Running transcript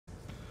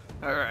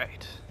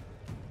Alright.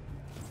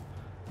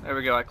 There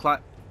we go, I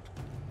climb.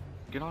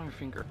 Get on your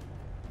finger.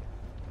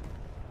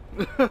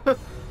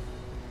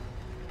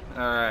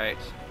 Alright.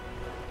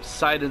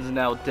 Poseidon's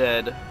now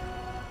dead.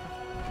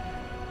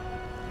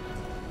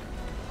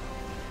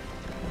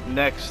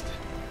 Next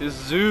is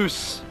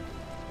Zeus.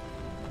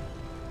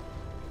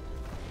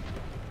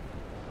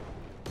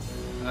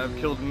 I've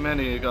killed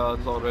many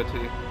gods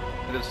already.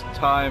 It is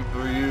time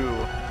for you,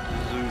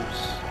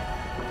 Zeus.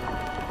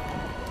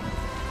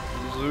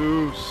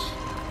 Zeus.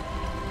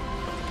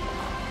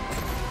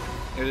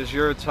 It is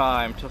your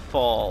time to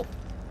fall.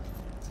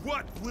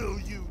 What will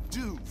you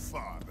do,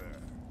 Father?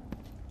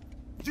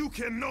 You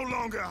can no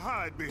longer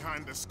hide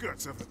behind the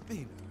skirts of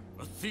Athena.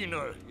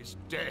 Athena is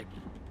dead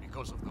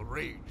because of the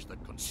rage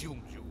that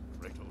consumed you,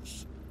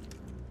 Kratos.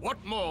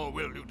 What more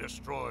will you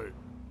destroy?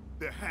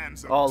 The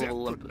hands of All death of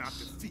could Olympus. not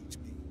defeat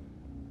me.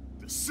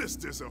 The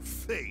sisters of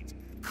fate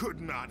could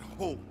not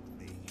hold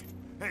me.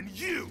 And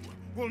you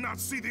will not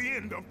see the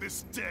end of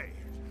this day.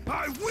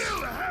 I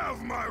will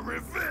have my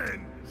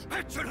revenge!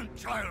 Excellent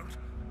child!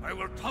 I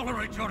will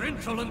tolerate your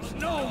insolence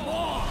no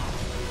more!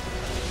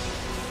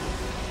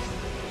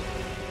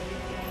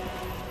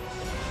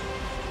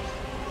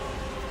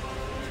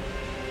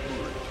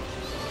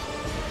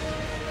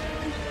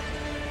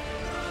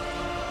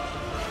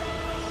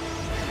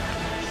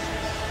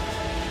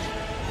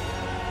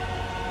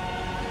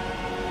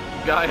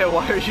 Gaia,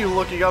 why are you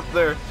looking up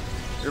there?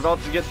 You're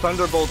about to get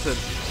thunderbolted.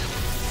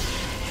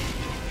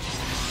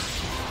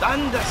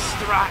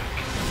 Thunderstruck!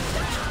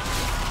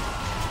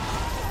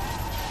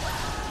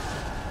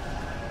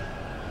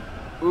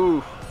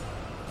 Ooh.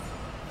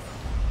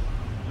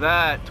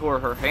 That tore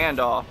her hand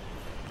off.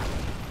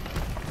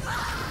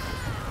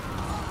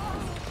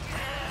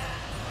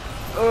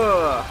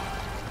 Ugh.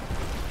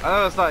 I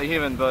know it's not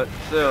human, but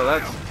still,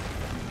 that's...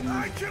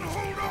 I can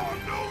hold on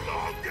no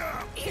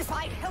longer! If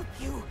I help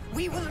you,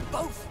 we will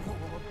both fall.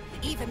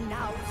 Even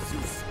now,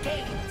 Zeus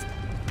gains.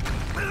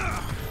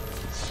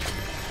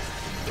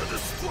 The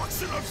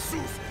destruction of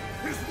Zeus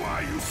is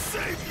why you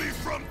saved me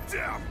from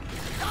death!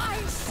 I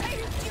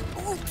saved you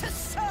to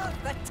serve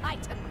the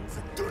Titans.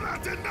 Do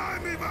not deny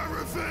me my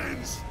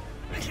revenge!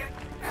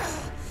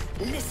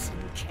 Listen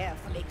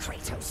carefully,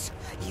 Kratos.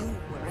 You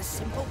were a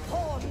simple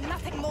pawn,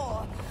 nothing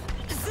more.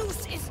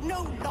 Zeus is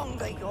no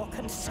longer your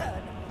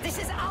concern. This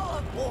is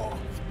our war,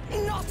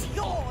 not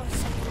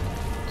yours.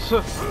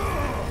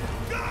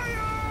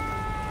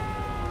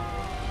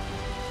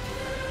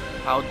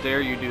 How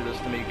dare you do this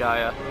to me,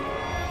 Gaia?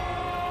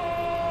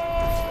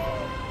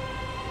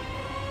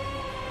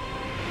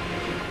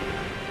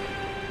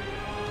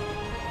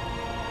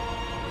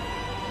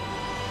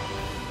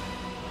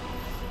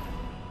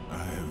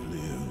 I have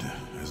lived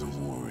as a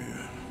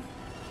warrior.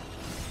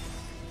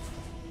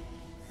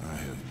 I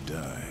have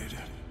died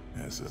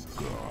as a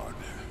god.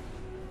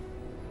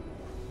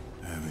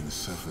 Having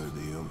suffered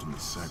the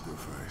ultimate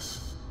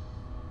sacrifice,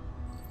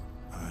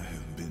 I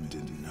have been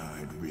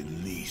denied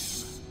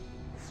release.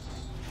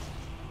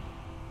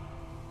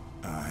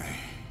 I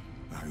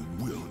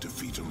will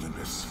defeat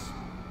Olympus.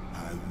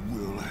 I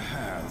will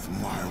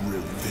have my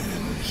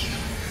revenge.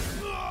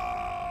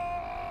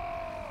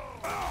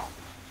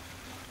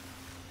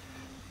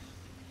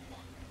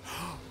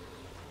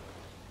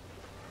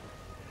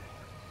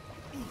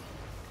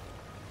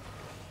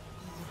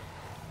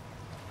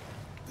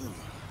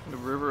 The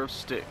river of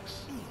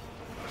sticks.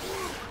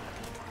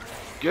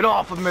 Get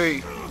off of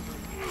me!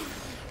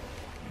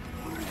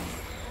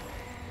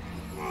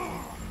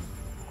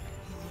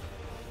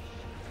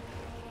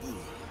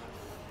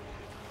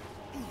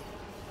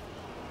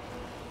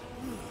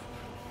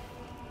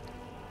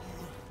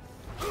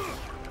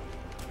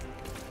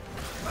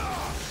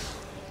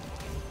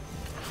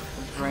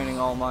 It's draining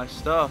all my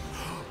stuff.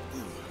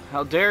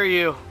 How dare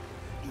you!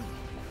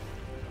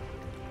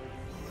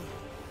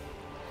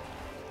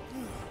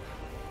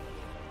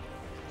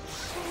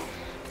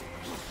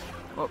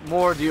 What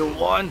more do you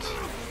want?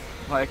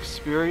 My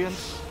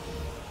experience?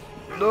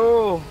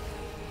 No!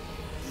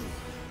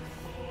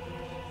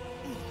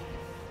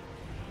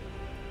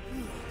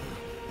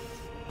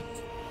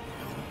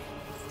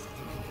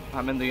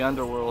 I'm in the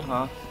underworld,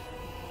 huh?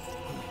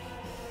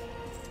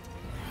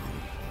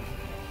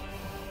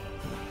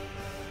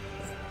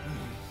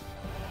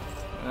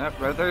 Yep,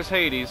 right there's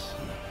Hades.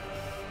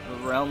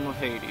 The realm of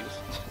Hades.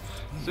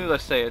 As soon as I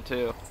say it,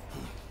 too.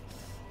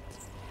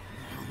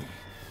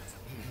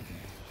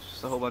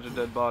 Just a whole bunch of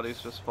dead bodies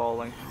just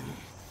falling.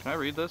 Can I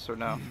read this or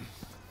no?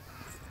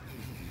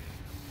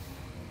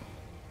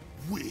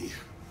 We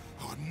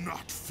are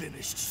not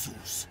finished,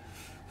 Zeus.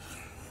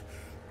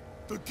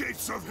 The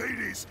gates of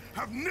Hades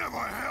have never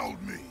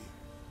held me.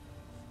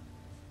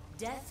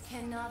 Death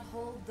cannot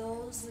hold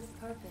those with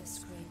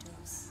purpose,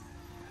 Kratos.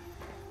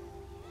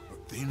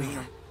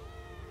 Athena?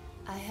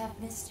 I have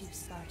missed you,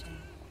 Spartan.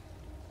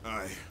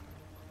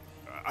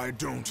 I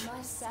don't...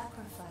 My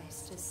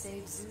sacrifice to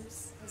save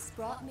Zeus has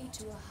brought me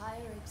to a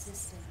higher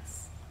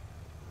existence.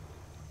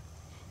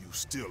 You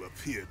still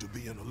appear to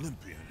be an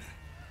Olympian.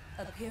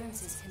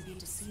 Appearances can be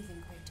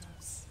deceiving,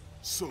 Kratos.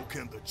 so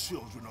can the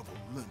children of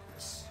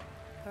Olympus.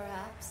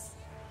 Perhaps.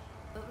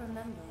 But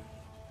remember,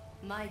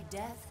 my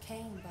death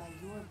came by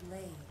your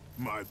blade.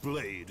 My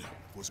blade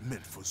was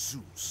meant for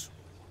Zeus.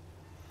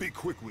 Be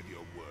quick with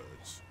your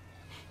words.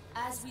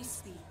 As we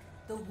speak,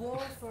 the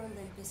war for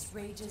Olympus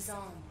rages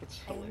on,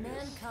 and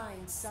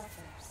mankind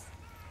suffers.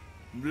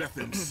 Let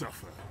them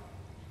suffer.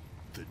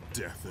 The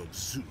death of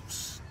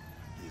Zeus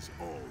is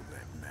all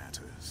that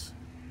matters.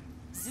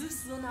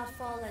 Zeus will not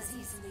fall as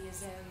easily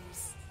as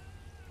Ares.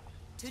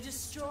 To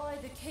destroy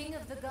the king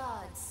of the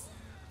gods,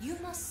 you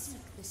must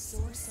seek the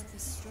source of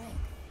his strength.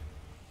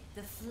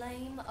 The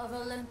flame of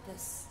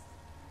Olympus.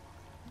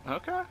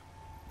 Okay.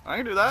 I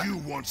can do that. You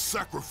once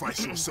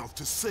sacrificed yourself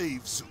to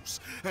save Zeus,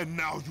 and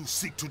now you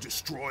seek to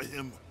destroy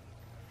him?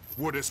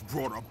 What has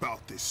brought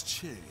about this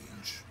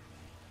change?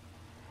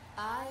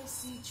 I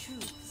see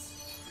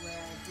truths where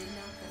I did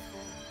not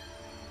before.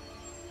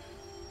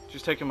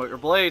 Just taking out your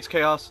blades,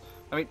 Chaos.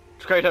 I mean,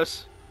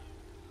 Kratos.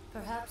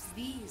 Perhaps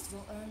these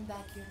will earn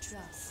back your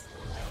trust.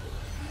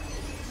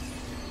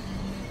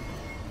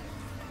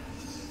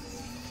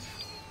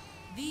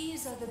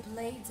 These are the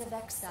Blades of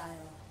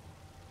Exile.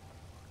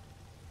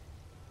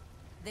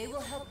 They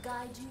will help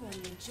guide you on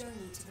your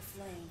journey to the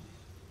flame.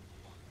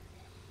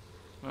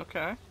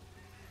 Okay.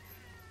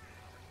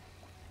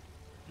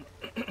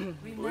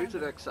 Blades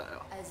of Remember,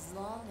 Exile. as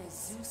long as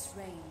Zeus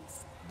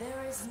reigns,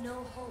 there is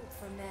no hope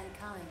for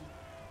mankind.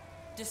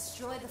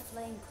 Destroy the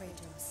flame,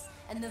 Kratos,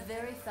 and the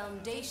very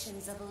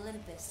foundations of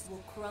Olympus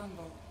will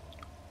crumble.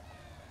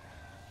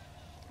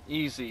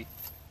 Easy.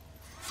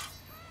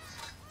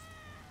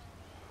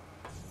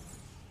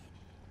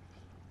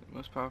 The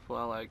most powerful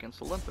ally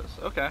against Olympus.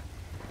 Okay.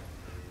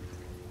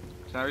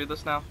 Can I read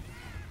this now?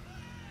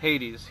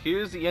 Hades,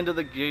 here's the end of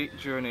the gate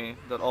journey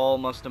that all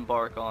must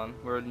embark on,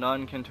 where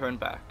none can turn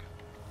back.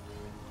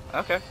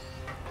 Okay.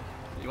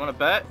 You want to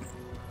bet?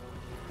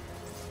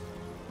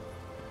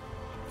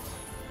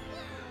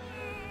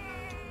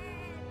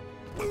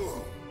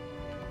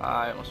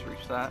 I almost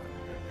reached that.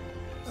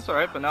 That's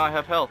alright, but now I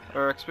have health,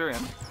 or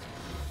experience.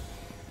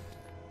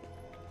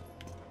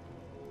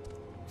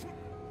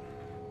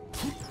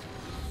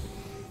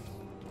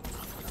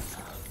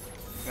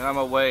 And I'm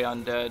away,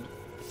 undead.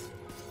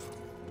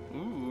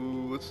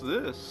 Ooh, what's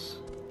this?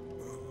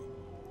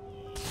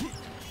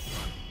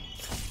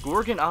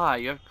 Gorgon Eye.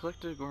 You have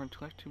collected a Gorgon.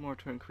 Collect 2 more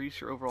to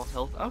increase your overall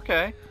health.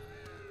 Okay.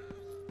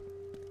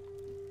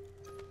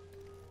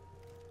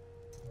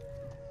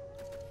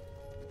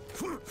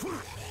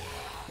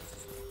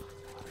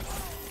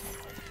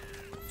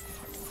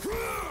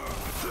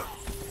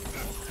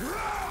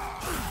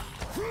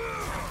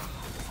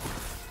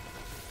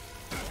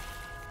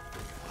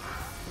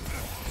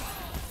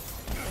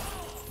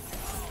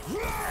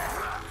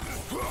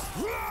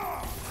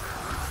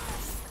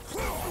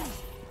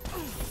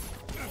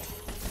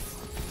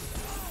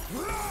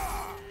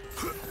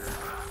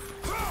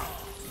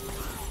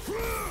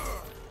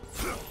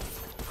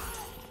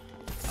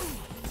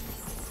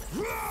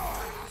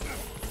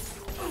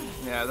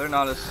 Yeah, they're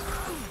not as...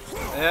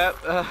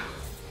 Yep.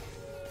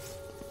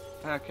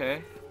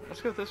 Okay, let's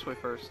go this way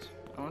first.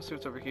 I want to see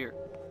what's over here.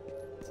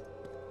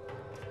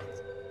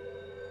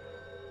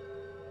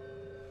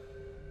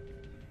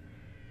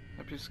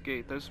 Happiest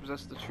gate. Those who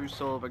possess the true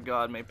soul of a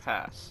god may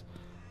pass.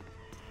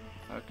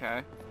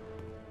 Okay.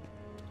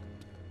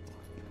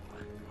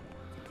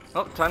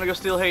 Oh, time to go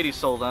steal Hades'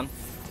 soul then.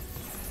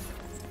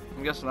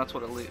 I'm guessing that's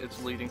what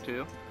it's leading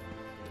to.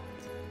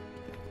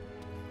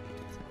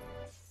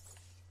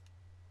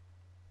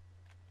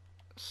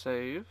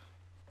 Save.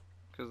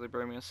 Because they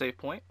bring me a save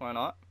point. Why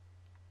not?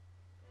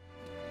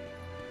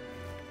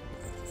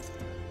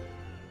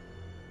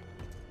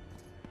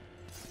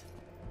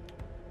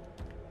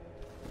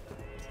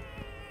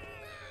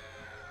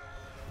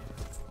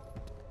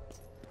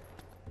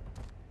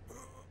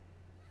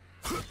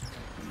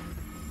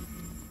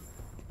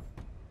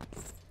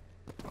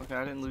 Okay,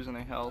 I didn't lose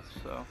any health,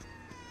 so...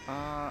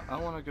 I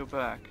want to go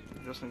back,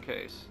 just in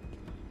case.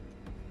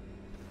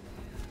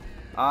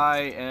 I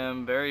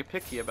am very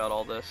picky about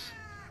all this.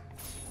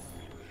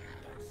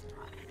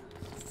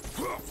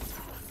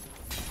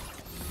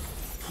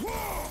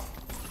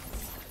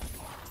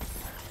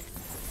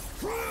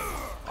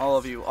 All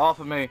of you, off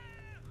of me.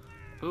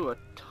 Ooh, a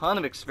ton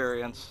of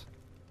experience.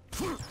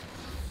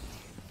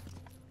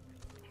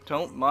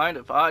 Don't mind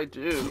if I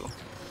do.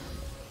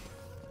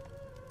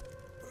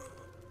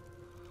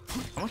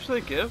 How much do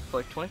they give?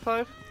 Like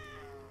 25?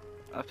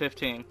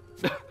 15.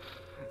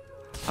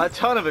 A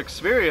ton of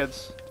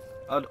experience.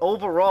 An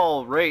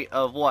overall rate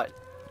of what?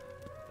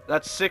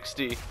 That's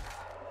 60.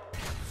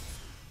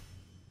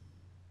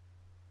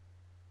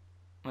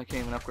 I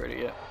can't even upgrade it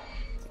yet.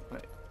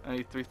 Wait, I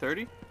need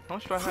 330? How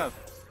much do I have?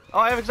 Oh,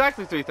 I have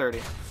exactly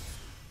 330.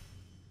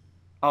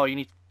 Oh, you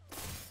need...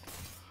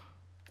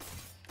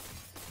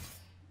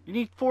 You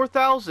need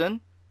 4,000?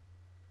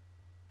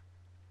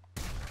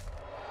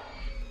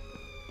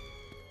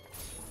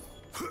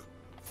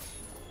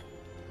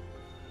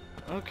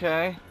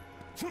 Okay.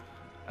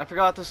 I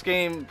forgot this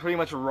game pretty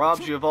much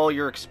robs you of all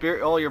your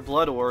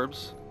blood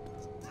orbs.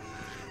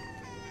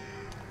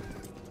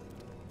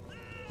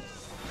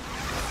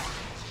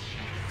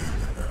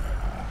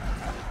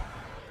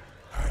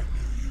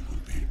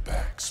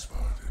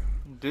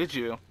 Did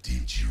you?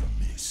 Did you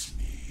miss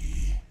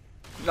me?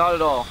 Not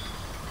at all.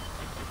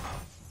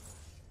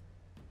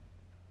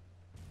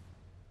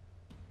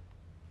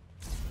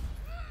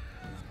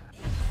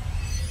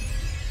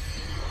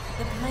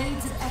 The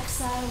Blades of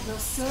Exile will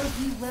serve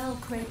you well,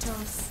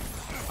 Kratos.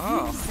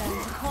 Oh. Use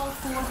them to call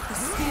forth the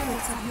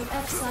spirits of your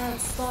exiled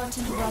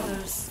Spartan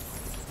brothers.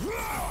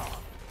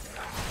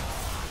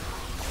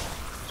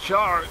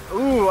 Char.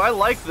 Ooh, I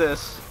like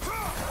this.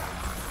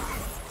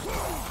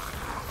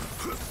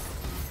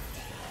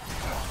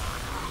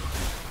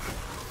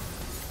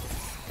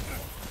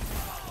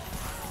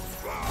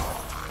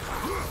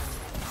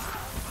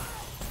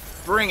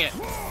 Bring it.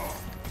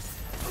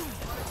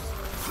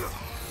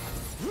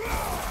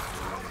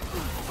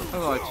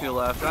 There's only 2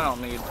 left. I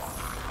don't need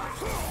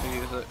to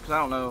use it because I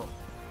don't know.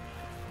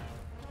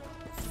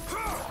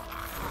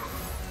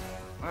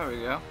 There we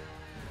go.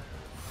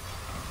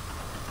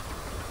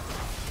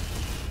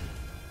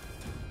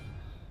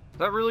 Is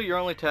that really your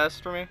only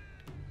test for me?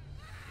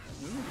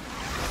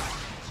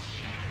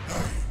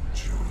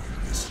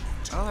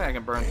 I don't think I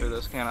can burn through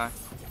this, can I?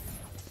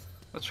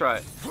 Let's try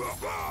it.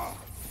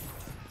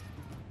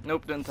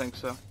 Nope, didn't think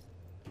so.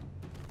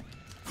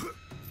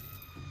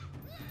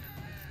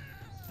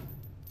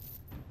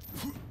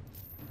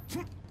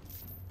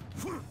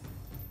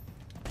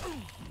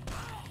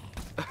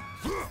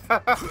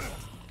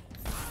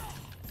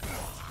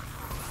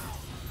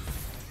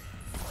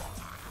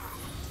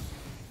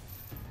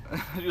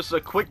 Just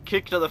a quick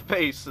kick to the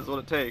face is what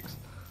it takes.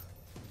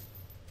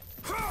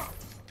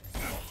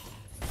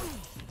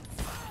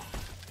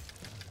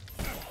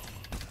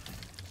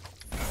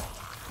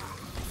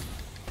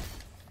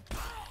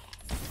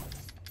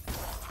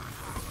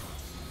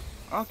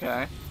 Okay.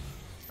 I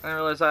didn't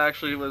realize I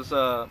actually was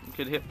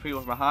could hit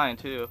people from behind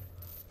too.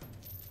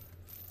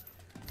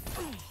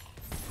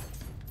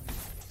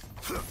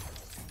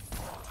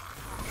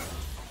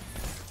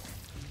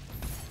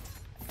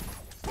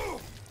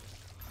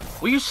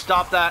 Will you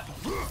stop that?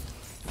 You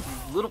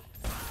little...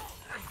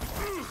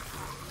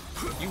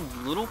 You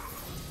little...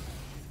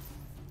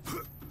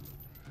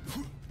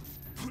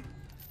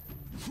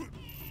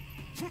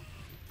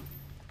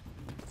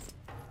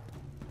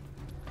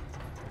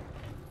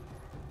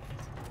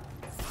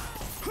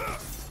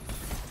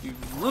 You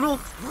little...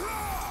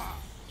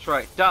 That's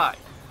right, die.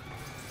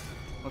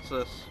 What's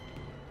this?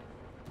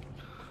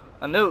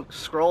 A note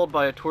scrawled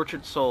by a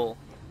tortured soul.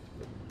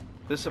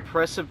 This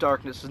oppressive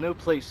darkness is no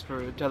place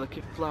for a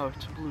delicate flower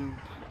to bloom.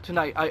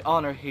 Tonight I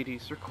honor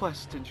Hades'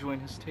 request to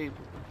join his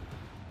table.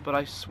 But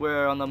I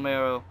swear on the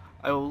marrow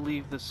I will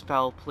leave this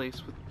foul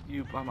place with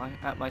you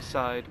at my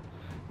side.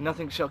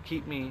 Nothing shall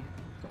keep me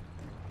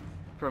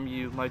from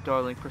you, my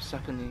darling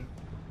Persephone.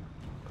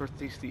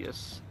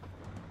 Pertheus.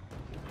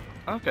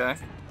 Okay.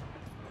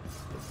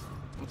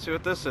 Let's see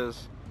what this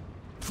is.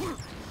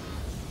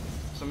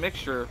 It's a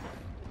mixture.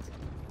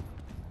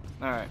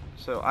 Alright,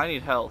 so I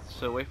need health,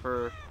 so wait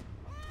for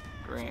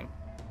green.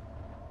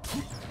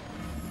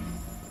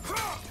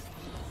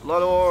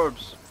 Blood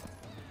orbs!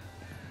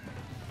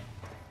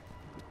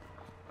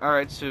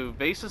 Alright, so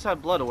vases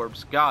have blood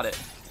orbs. Got it.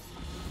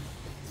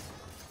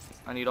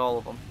 I need all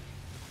of them.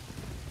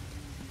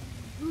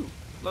 Ooh,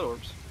 blood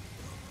orbs.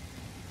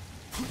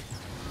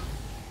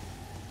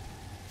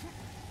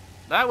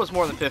 That was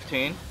more than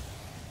 15.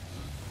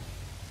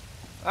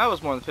 That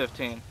was more than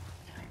 15.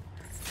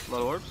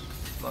 Blood orbs.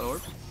 Blood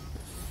orbs.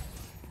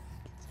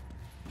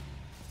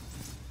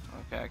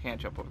 Okay, I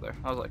can't jump over there.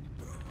 I was like...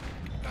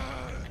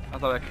 I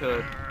thought I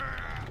could.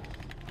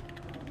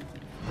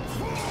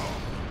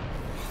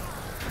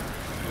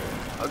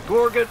 A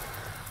Gorgon!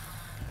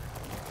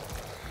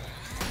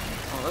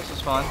 Oh, this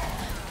is fun.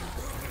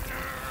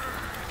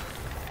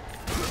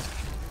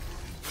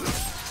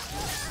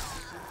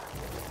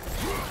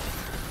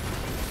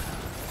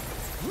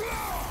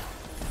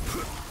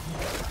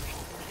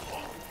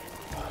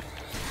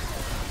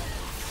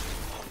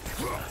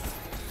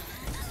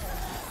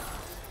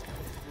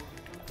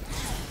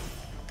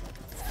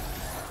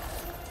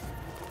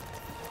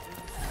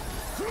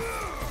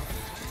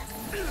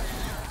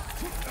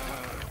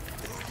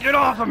 Get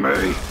off of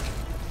me!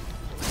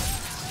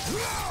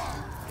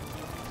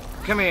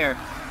 Come here.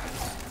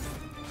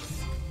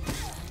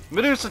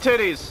 Medusa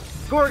titties!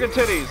 Gorgon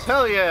titties!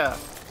 Hell yeah!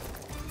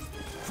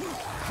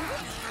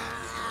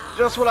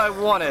 Just what I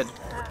wanted.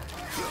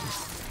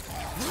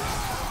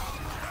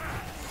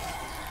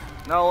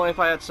 Not only if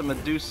I had some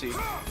Medussy.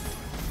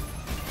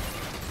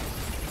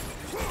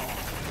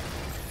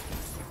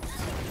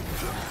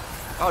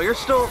 Oh, you're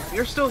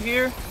still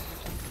here?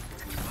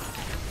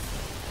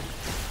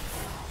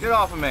 Get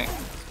off of me.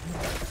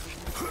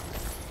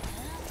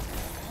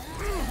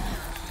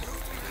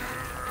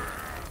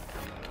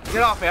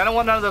 Get off me. I don't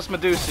want none of this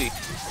Medussy.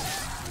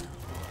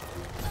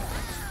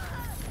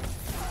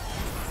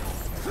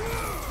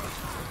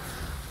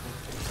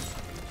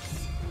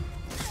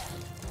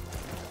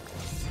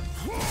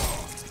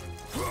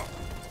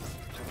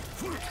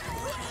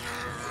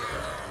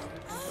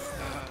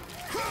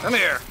 Come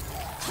here.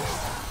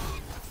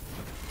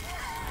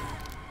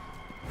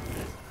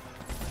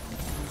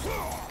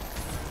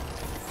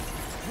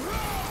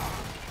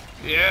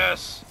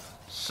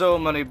 so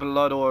many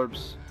blood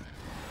orbs.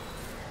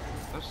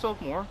 There's still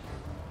more?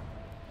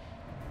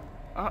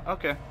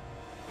 Okay.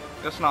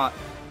 Guess not.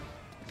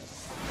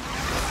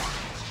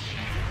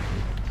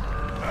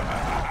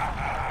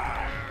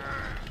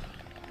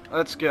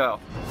 Let's go.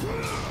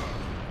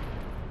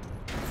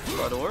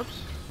 Blood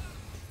orbs.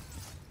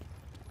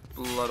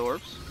 Blood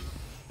orbs.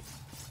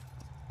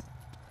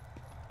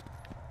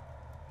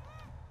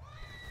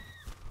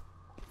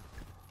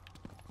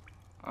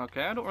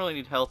 Okay, I don't really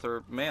need health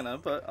or mana,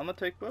 but I'm gonna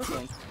take both of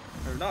them.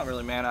 Or not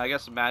really mana, I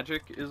guess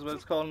magic is what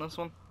it's called in this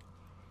one.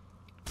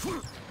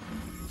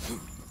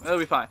 It'll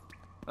be fine.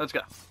 Let's go.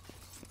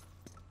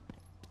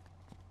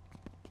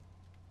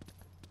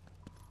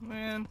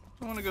 Man,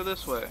 I want to go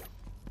this way.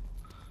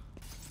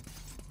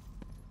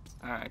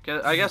 Alright,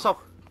 I guess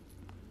I'll...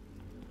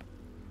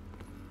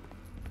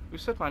 Who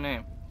said my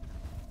name?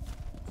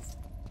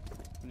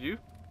 You?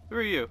 Who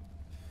are you?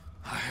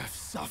 I have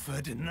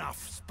suffered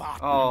enough,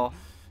 Spartan. Oh,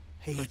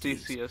 Hades,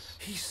 Odysseus.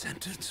 he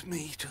sentenced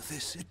me to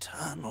this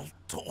eternal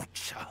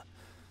torture.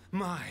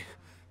 My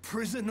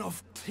prison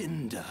of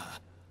tinder.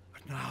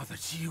 But now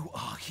that you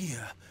are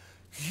here,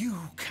 you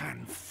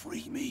can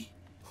free me.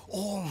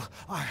 All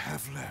I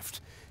have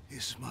left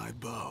is my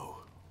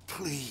bow.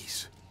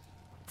 Please,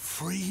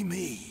 free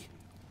me,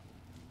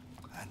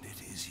 and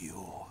it is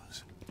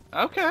yours.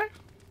 Okay.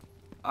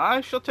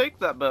 I shall take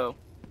that bow.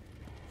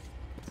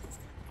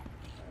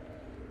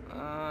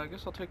 I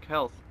guess I'll take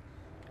health.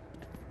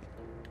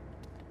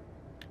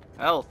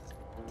 Health.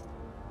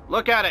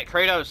 Look at it,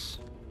 Kratos.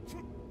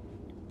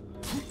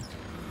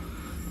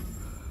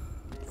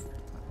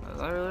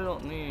 I really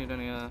don't need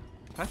any, Can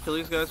I kill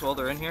these guys while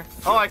they're in here?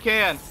 Oh, I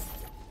can!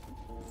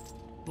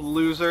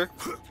 Loser.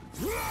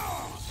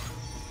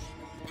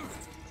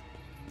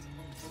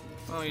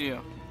 Oh,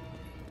 you.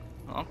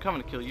 Oh, I'm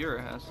coming to kill your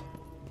ass.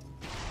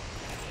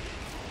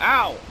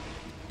 Ow!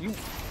 You...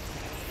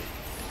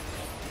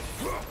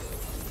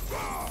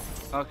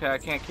 Okay, I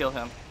can't kill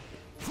him.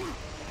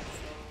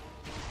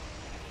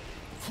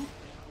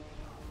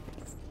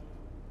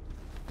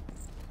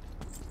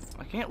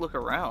 I can't look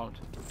around.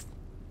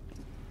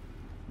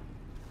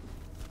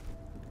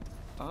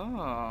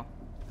 Oh.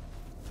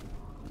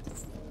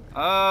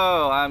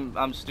 Oh,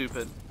 I'm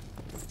stupid.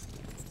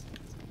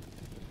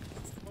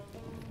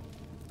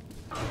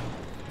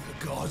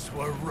 The gods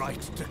were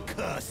right to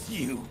curse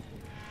you.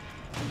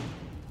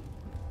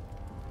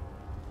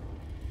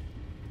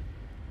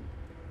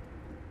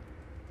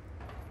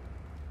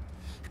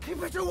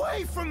 Keep it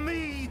away from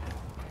me!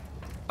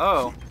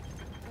 Oh.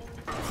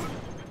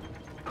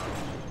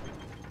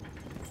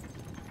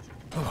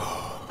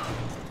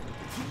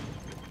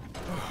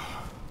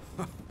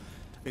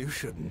 You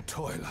shouldn't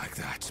toy like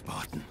that,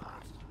 Spartan.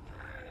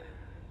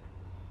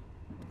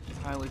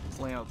 Highly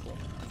flammable.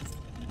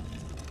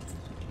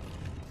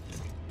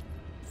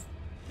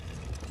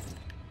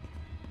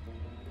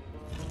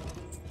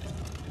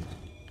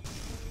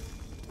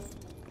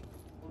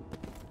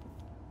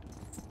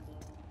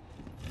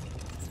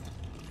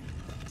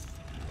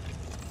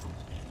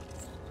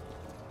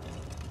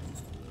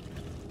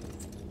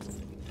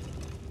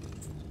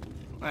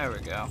 There we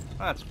go.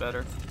 That's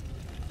better.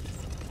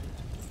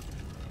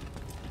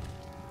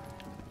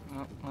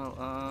 Oh,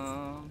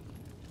 well,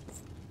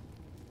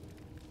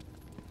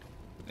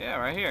 yeah,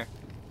 right here.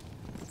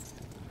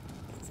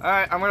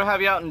 Alright, I'm gonna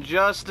have you out in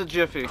just a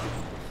jiffy.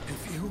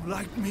 If you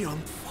light me on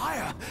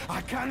fire,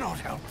 I cannot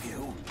help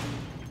you.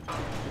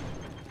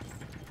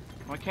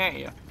 Why can't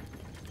you?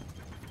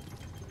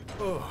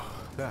 Oh,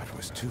 that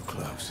was too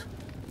close.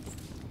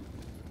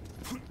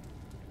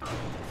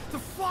 The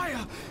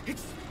fire!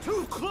 It's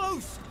too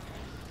close!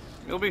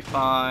 You'll be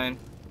fine.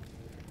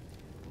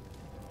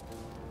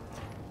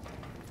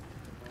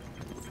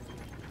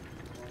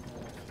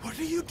 What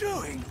are you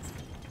doing?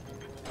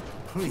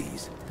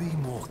 Please, be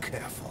more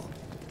careful.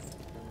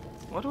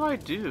 What do I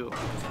do?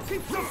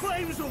 Keep the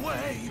flames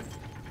away!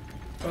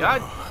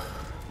 God.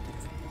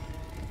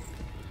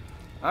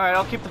 Alright,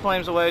 I'll keep the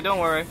flames away, don't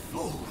worry.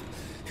 Fool!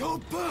 You'll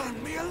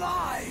burn me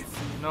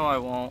alive! No, I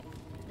won't.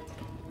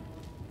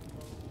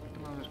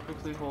 I'll just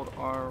quickly hold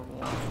R1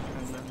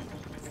 and then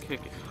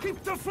kick it.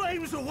 Keep the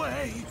flames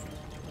away!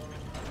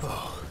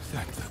 Oh,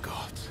 thank the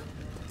gods.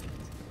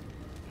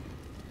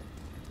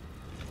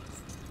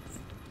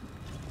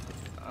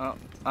 Oh,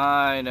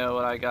 I know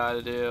what I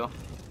gotta do.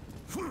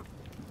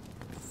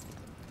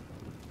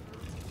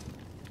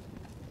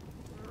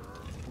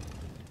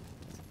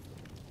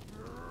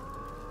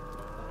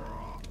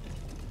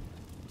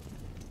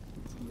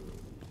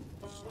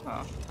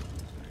 Oh.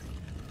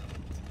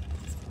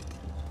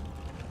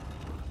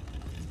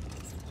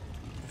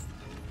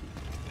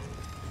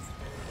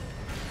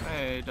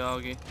 Hey,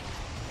 doggy.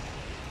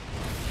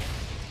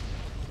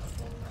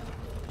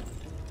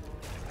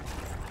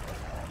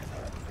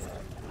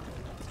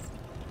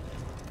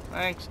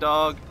 Thanks,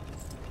 dog.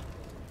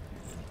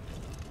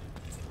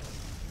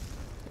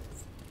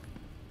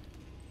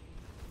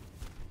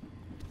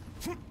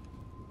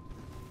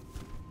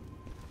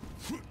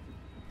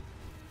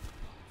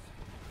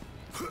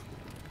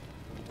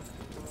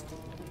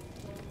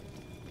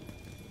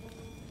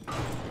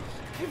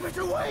 Keep it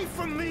away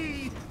from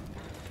me!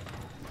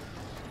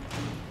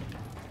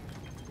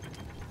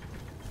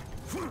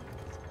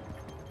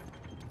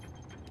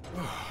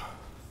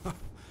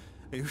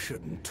 You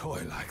shouldn't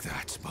toy like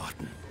that,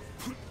 Spartan.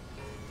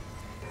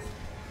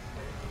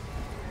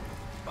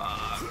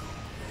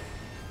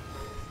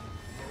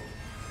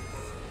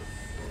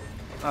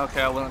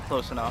 Okay, I wasn't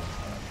close enough.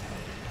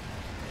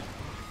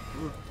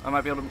 I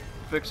might be able to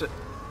fix it.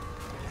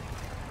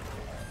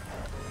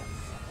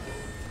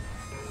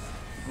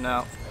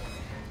 No.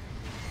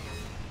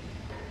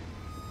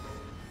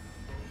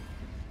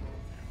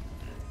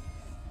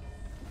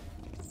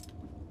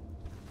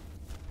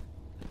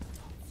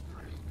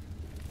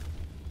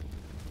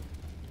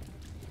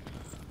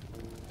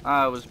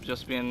 I was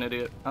just being an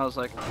idiot. I was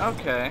like,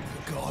 okay.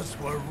 The gods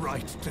were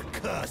right to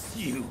curse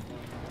you.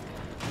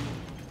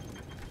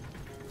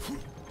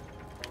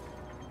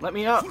 Let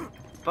me up.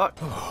 Fuck.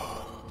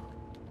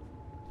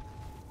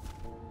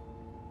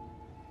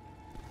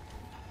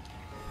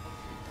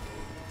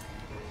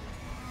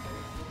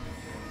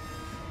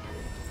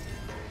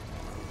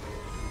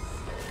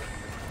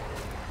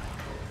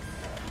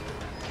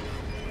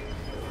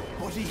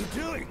 What are you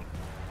doing?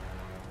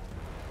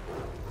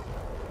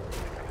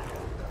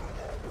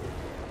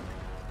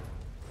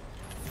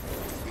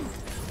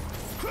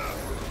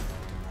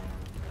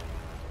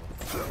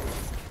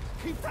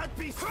 Keep that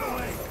beast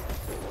away!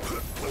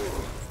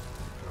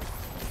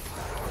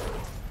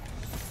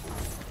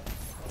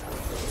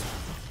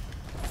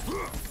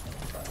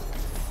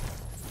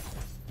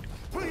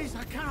 Please,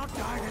 I cannot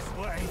die this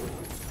way!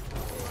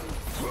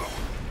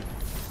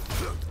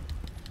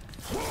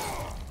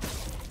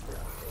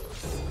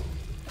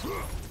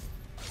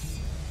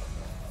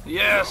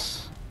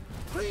 Yes!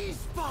 Please,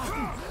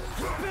 Spartan!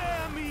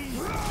 Spare me!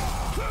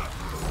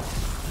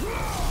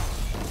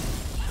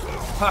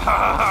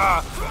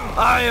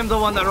 I am the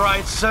one that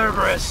rides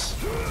Cerberus!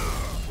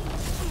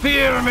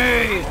 Fear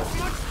me!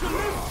 Much to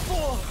live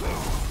for!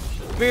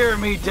 Fear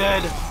me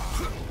dead!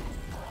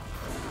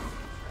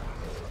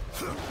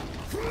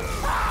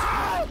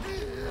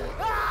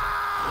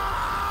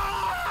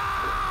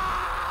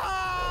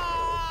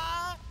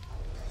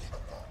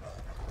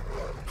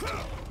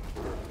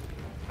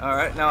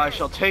 Alright, now I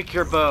shall take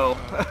your bow.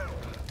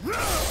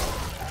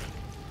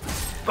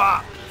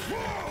 Bah!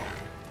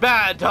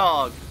 Bad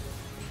dog!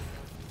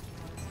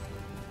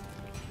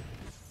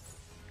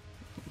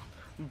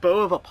 Bow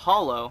of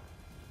Apollo.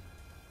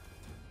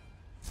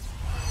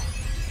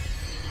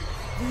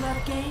 You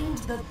have gained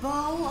the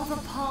Bow of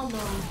Apollo.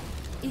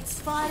 Its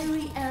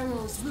fiery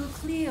arrows will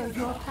clear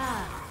your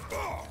path.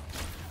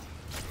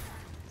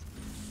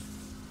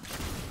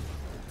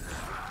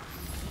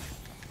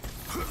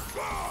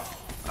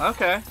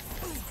 Okay.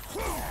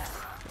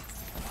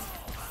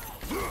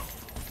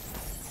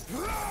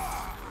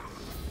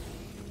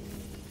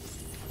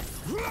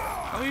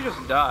 Oh, you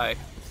just die.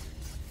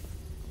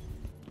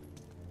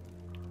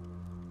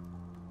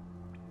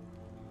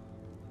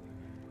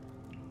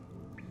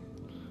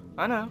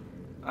 I know.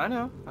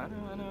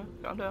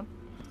 Calm down.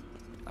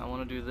 I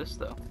want to do this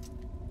though.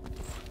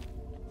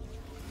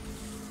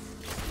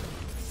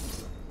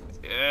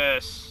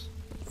 Yes.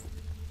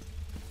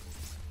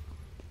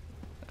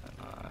 And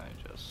I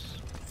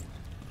just...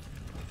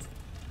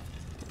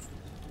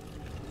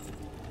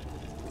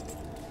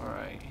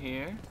 Right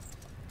here.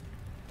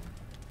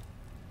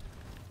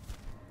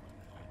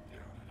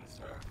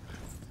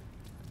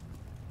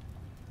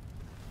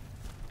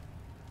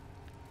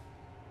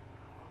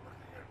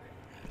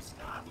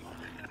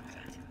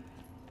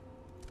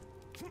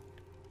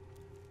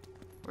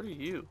 What are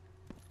you?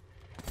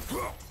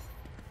 Oh,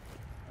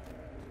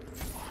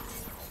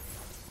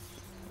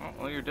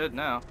 well, you're dead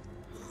now,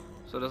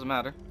 so it doesn't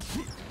matter.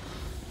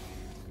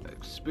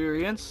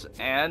 Experience,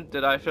 and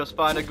did I just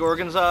find a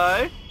Gorgon's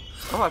Eye?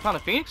 Oh, I found a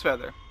Phoenix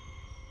Feather.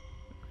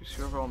 Increase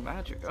your overall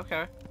magic.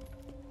 Okay.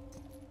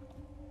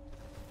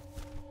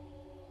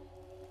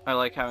 I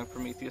like having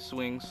Prometheus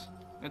wings.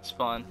 It's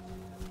fun.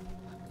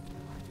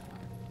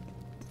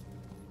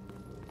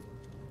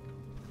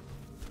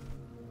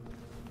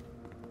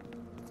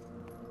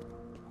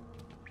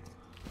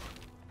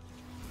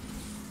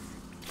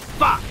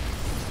 Fuck!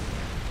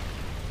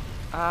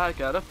 I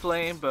got a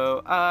flame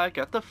bow. I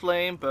got the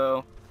flame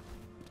bow.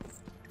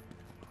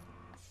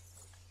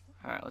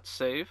 Alright, let's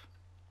save.